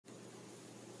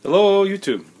Hello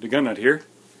YouTube, the Gun Nut here.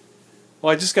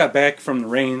 Well, I just got back from the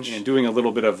range and doing a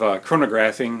little bit of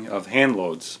chronographing of hand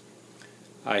loads.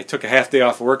 I took a half day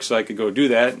off work so I could go do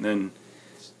that, and then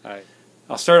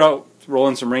I'll start out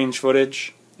rolling some range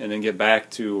footage and then get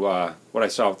back to what I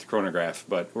saw with the chronograph.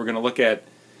 But we're going to look at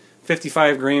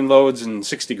 55 grain loads and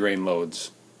 60 grain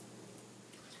loads.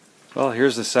 Well,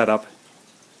 here's the setup.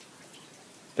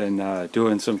 Been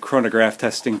doing some chronograph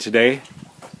testing today.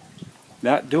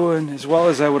 Not doing as well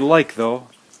as I would like, though.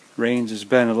 Range has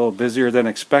been a little busier than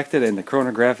expected and the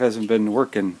chronograph hasn't been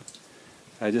working.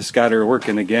 I just got her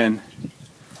working again.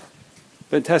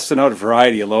 Been testing out a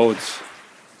variety of loads.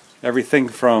 Everything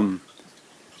from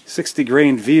 60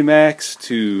 grain VMAX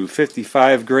to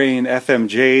 55 grain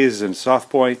FMJs and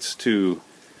soft points to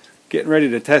getting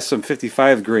ready to test some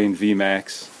 55 grain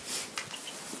VMAX.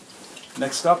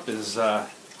 Next up is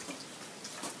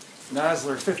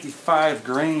Nosler 55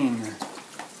 grain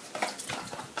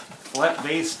flat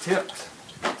base tipped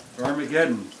for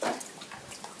Armageddon.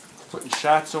 Putting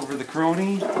shots over the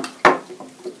Chrony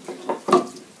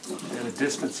at a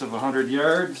distance of 100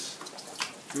 yards,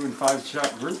 doing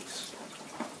 5-shot groups.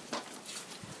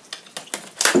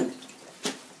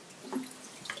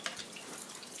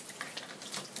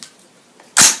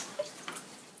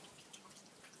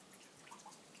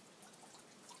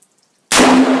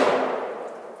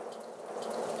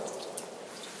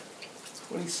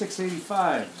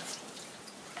 $26.85.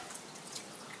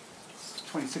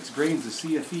 26 grains of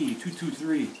CFE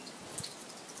 223.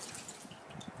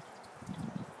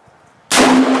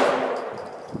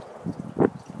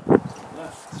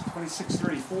 Left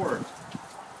 26.34.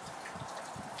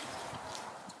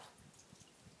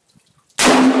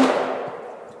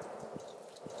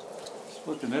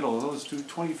 Split the middle of those two,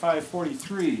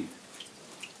 25.43.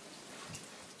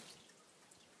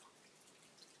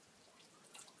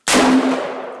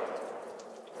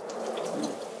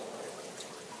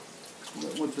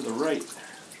 One to the right.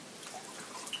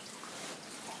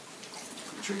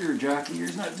 The trigger jockey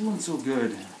here's not doing so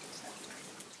good.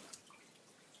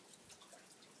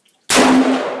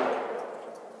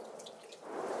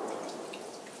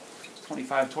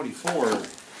 $25.24.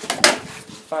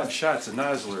 5 shots of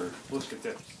Nosler. Look at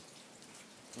this.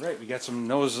 Alright, we got some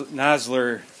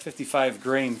Nosler 55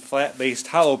 grain flat based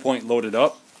hollow point loaded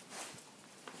up.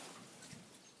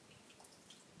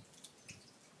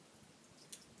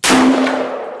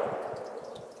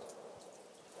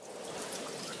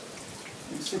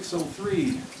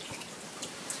 $6.03.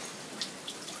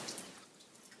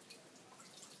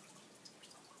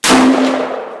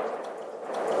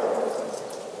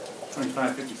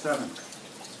 $25.57.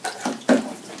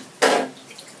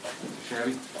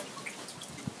 Shabby.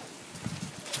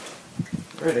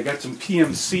 Alright, I got some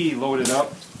PMC loaded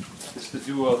up just to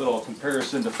do a little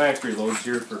comparison to factory loads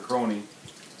here for Chrony.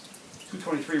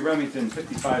 223 Remington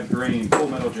 55 grain full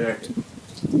metal jacket.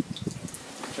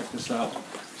 Check this out.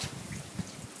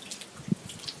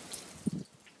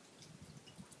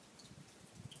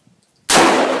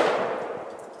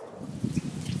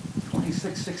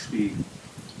 $26.60.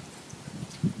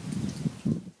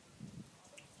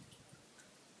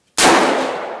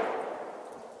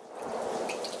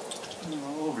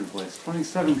 All over the place.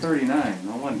 $27.39.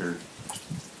 No wonder.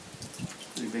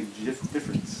 Pretty big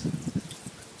difference.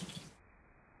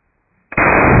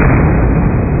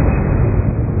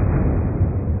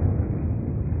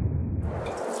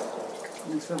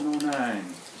 $27.09.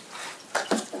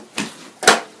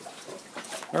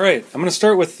 Alright, I'm going to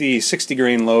start with the 60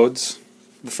 grain loads.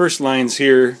 The first lines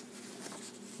here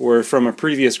were from a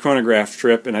previous chronograph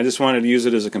trip, and I just wanted to use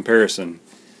it as a comparison.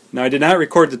 Now, I did not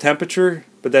record the temperature,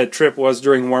 but that trip was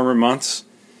during warmer months,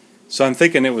 so I'm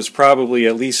thinking it was probably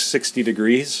at least 60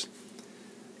 degrees.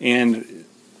 And,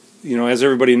 you know, as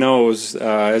everybody knows,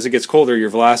 as it gets colder,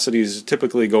 your velocities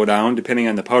typically go down depending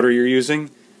on the powder you're using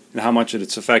and how much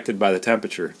it's affected by the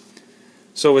temperature.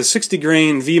 So with 60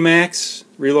 grain VMAX,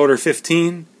 reloader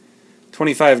 15,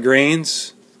 25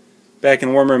 grains, back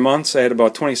in warmer months I had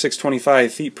about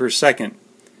 26-25 feet per second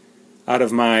out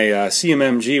of my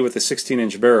CMMG with a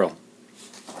 16-inch barrel.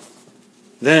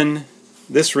 Then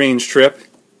this range trip,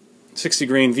 60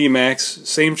 grain VMAX,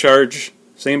 same charge,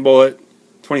 same bullet,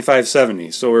 2570.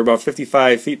 So we're about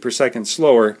 55 feet per second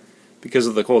slower because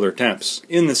of the colder temps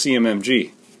in the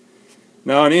CMMG.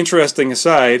 Now, an interesting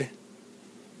aside,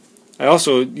 I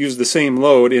also used the same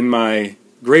load in my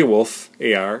Grey Wolf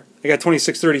AR. I got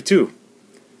 2632.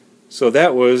 So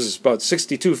that was about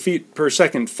 62 feet per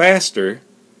second faster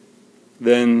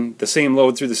than the same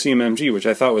load through the CMMG, which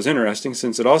I thought was interesting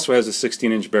since it also has a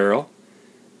 16-inch barrel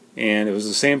and it was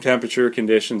the same temperature,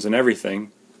 conditions, and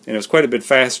everything, and it was quite a bit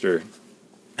faster.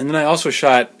 And then I also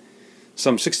shot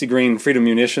some 60 grain Freedom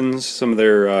Munitions, some of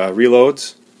their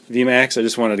reloads, VMAX. I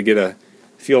just wanted to get a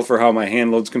feel for how my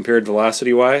hand loads compared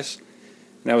velocity wise.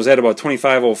 And I was at about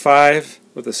 2505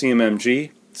 with the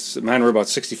CMMG. Mine were about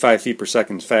 65 feet per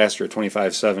second faster at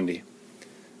 2570.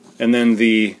 And then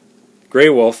the Grey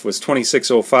Wolf was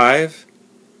 2605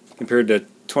 compared to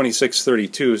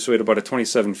 2632, so we had about a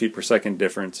 27 feet per second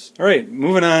difference. Alright,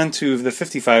 moving on to the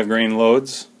 55 grain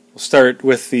loads. We'll start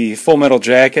with the Full Metal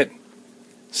Jacket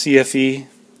CFE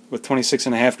with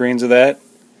 26.5 grains of that.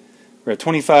 We're at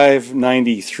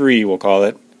 2593, we'll call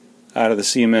it, out of the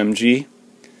CMMG.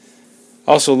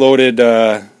 Also loaded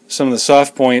some of the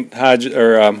soft point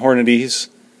Hornadies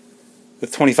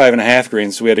with 25.5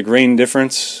 grains, so we had a grain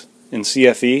difference in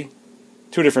CFE.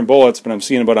 Two different bullets, but I'm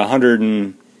seeing about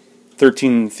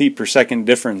 113 feet per second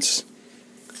difference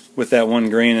with that one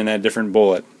grain and that different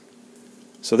bullet.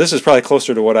 So this is probably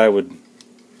closer to what I would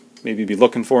maybe be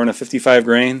looking for in a 55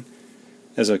 grain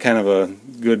as a kind of a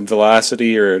good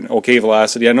velocity or an okay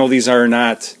velocity. I know these are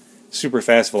not super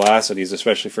fast velocities,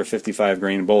 especially for 55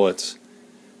 grain bullets,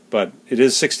 but it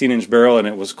is 16-inch barrel and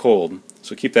it was cold,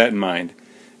 so keep that in mind.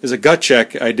 As a gut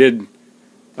check, I did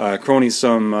Chrony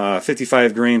some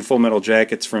 55 grain Full Metal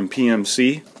Jackets from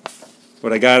PMC.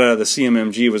 What I got out of the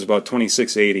CMMG was about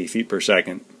 2680 feet per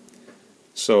second.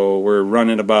 So we're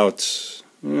running about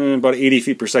 80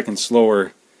 feet per second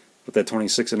slower with that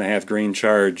 26.5 grain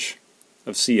charge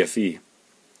of CFE.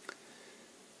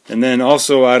 And then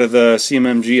also out of the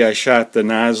CMMG I shot the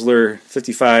Nosler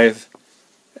 55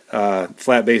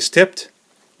 flat base tipped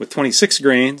with 26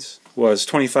 grains, was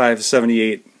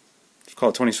 2578, let's call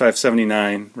it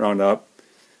 2579 round up,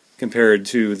 compared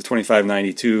to the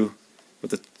 2592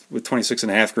 with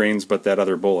 26.5 grains but that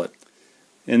other bullet.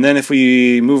 And then if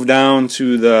we move down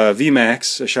to the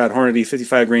VMAX, I shot Hornady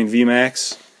 55 grain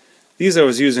VMAX. These I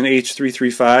was using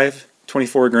H335,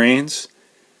 24 grains,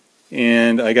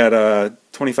 and I got a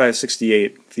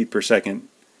 2568 feet per second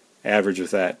average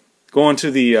with that. Going to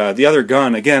the other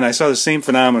gun, again I saw the same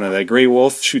phenomena, that Grey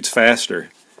Wolf shoots faster.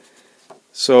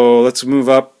 So let's move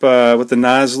up with the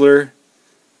Nosler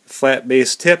flat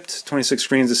base tipped, 26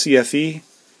 grains of CFE,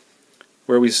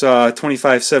 where we saw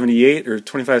 2578 or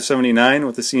 2579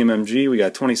 with the CMMG, we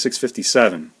got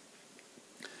 2657.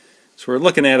 So we're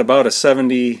looking at about a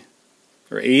 70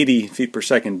 or 80 feet per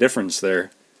second difference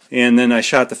there. And then I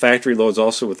shot the factory loads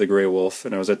also with the Grey Wolf,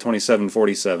 and I was at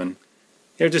 2747.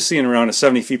 You're just seeing around a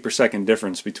 70 feet per second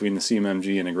difference between the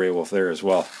CMMG and the Grey Wolf there as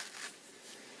well.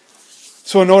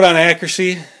 So a note on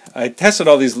accuracy, I tested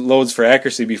all these loads for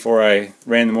accuracy before I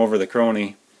ran them over the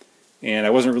Chrony, and I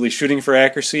wasn't really shooting for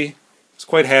accuracy. I was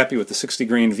quite happy with the 60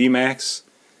 grain VMAX,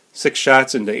 6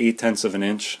 shots into 0.8 of an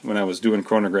inch when I was doing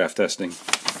chronograph testing.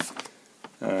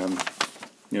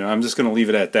 You know, I'm just going to leave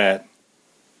it at that.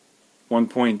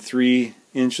 1.3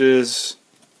 inches,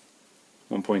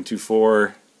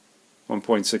 1.24,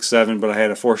 1.67, but I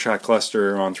had a 4-shot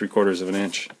cluster on 3/4 of an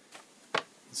inch.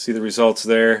 See the results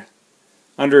there.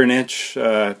 Under an inch,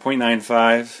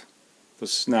 0.95.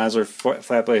 Those Nosler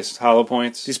flat base hollow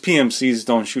points. These PMCs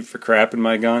don't shoot for crap in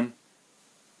my gun.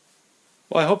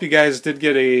 Well, I hope you guys did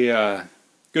get a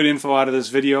good info out of this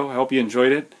video. I hope you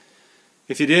enjoyed it.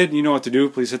 If you did, you know what to do.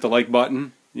 Please hit the like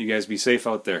button. You guys be safe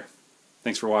out there.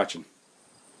 Thanks for watching.